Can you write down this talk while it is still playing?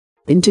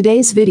In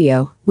today's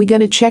video, we're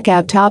gonna check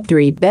out top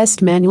 3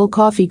 best manual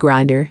coffee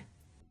grinder.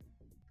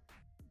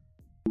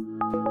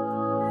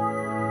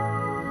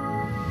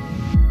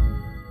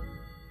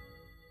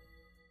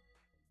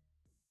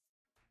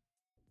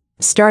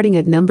 Starting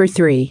at number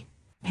 3.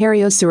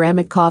 Hario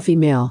Ceramic Coffee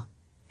Mill.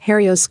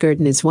 Hario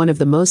Skirton is one of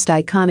the most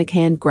iconic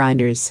hand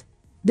grinders.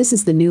 This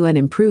is the new and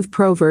improved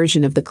Pro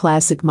version of the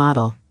classic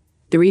model.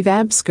 The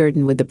revamped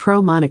Skirton with the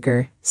Pro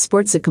moniker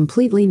sports a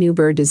completely new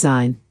burr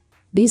design.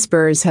 These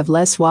burrs have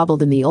less wobble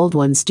than the old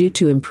ones due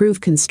to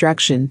improved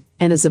construction,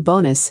 and as a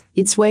bonus,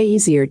 it's way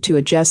easier to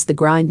adjust the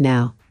grind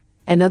now.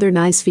 Another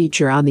nice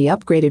feature on the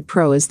upgraded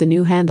Pro is the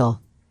new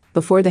handle.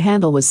 Before, the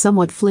handle was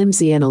somewhat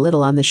flimsy and a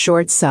little on the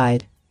short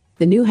side.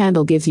 The new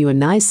handle gives you a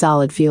nice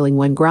solid feeling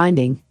when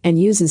grinding, and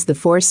uses the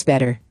force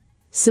better.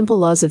 Simple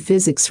laws of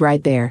physics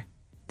right there.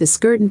 The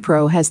Skirton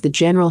Pro has the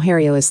general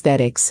Hario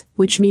aesthetics,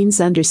 which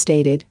means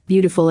understated,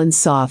 beautiful and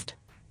soft.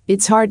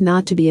 It's hard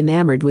not to be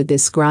enamored with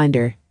this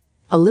grinder.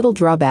 A little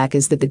drawback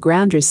is that the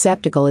ground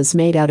receptacle is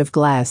made out of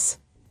glass.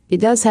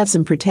 It does have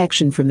some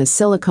protection from the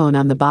silicone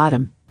on the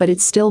bottom, but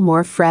it's still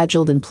more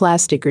fragile than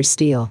plastic or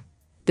steel.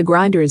 The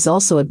grinder is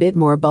also a bit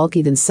more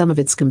bulky than some of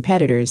its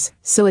competitors,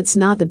 so it's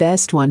not the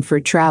best one for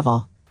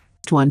travel.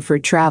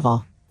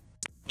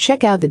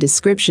 Check out the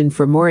description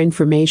for more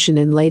information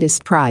and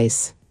latest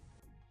price.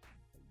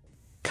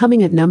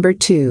 Coming at number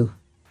 2.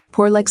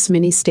 Porlex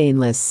Mini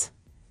Stainless.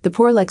 The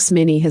Porlex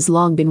Mini has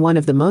long been one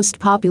of the most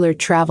popular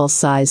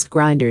travel-sized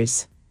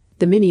grinders.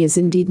 The Mini is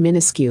indeed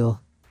minuscule,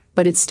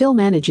 but it still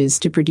manages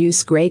to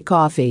produce great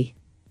coffee.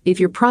 If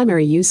your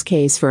primary use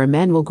case for a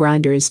manual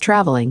grinder is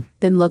traveling,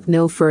 then look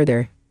no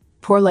further.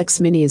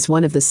 Porlex Mini is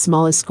one of the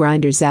smallest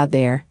grinders out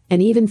there,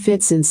 and even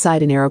fits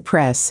inside an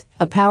AeroPress,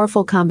 a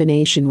powerful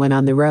combination when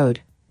on the road.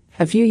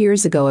 A few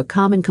years ago, a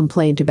common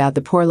complaint about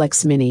the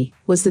Porlex Mini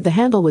was that the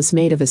handle was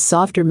made of a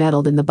softer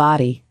metal than the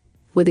body.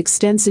 With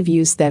extensive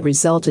use, that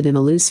resulted in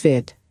a loose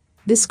fit.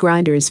 This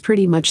grinder is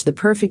pretty much the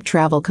perfect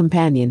travel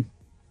companion.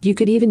 You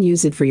could even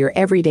use it for your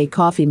everyday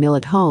coffee mill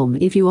at home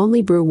if you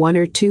only brew 1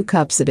 or 2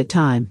 cups at a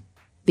time.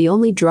 The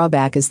only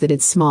drawback is that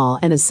it's small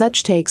and as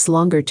such takes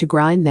longer to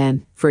grind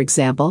than, for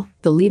example,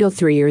 the Lido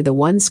 3 or the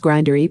Once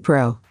Grinder E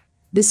Pro.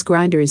 This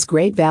grinder is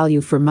great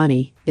value for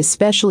money,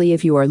 especially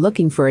if you are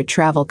looking for a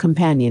travel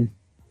companion.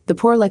 The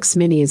Porlex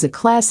Mini is a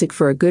classic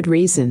for a good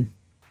reason.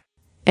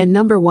 And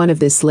number 1 of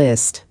this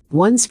list,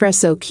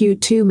 OneSpresso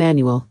Q2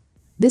 Manual.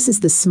 This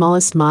is the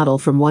smallest model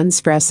from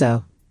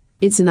OneSpresso.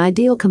 It's an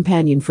ideal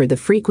companion for the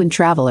frequent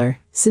traveler,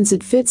 since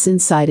it fits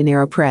inside an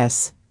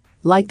AeroPress.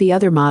 Like the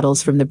other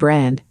models from the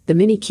brand, the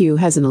Mini Q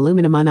has an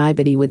aluminum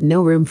unibody with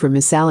no room for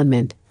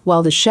misalignment,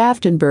 while the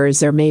shaft and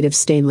burrs are made of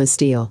stainless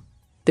steel.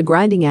 The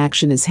grinding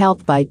action is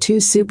helped by 2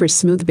 super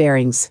smooth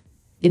bearings.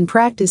 In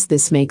practice,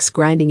 this makes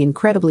grinding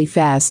incredibly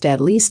fast,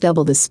 at least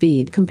double the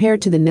speed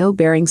compared to the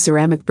no-bearing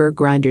ceramic burr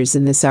grinders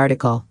in this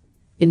article.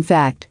 In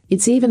fact,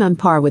 it's even on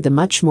par with the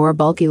much more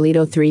bulky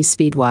Lido 3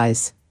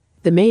 speed-wise.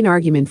 The main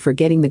argument for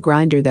getting the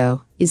grinder,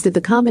 though, is that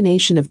the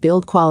combination of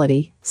build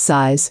quality,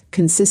 size,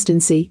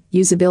 consistency,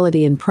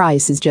 usability and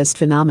price is just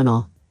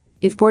phenomenal.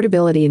 If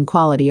portability and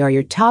quality are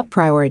your top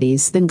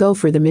priorities, then go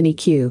for the Mini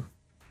Q.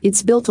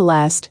 It's built to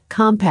last,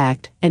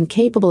 compact, and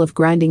capable of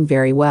grinding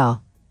very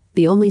well.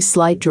 The only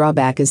slight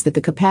drawback is that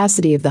the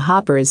capacity of the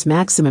hopper is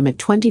maximum at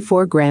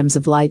 24 grams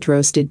of light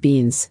roasted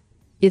beans.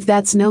 If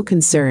that's no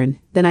concern,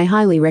 then I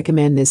highly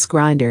recommend this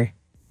grinder.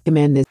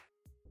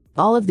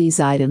 All of these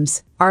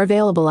items are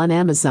available on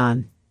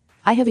Amazon.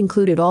 I have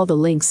included all the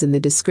links in the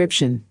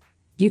description.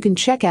 You can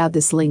check out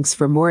these links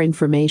for more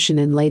information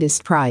and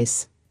latest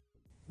price.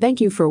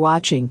 Thank you for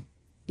watching.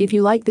 If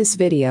you like this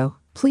video,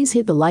 please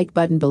hit the like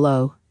button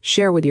below,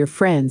 share with your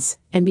friends,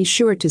 and be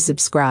sure to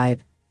subscribe.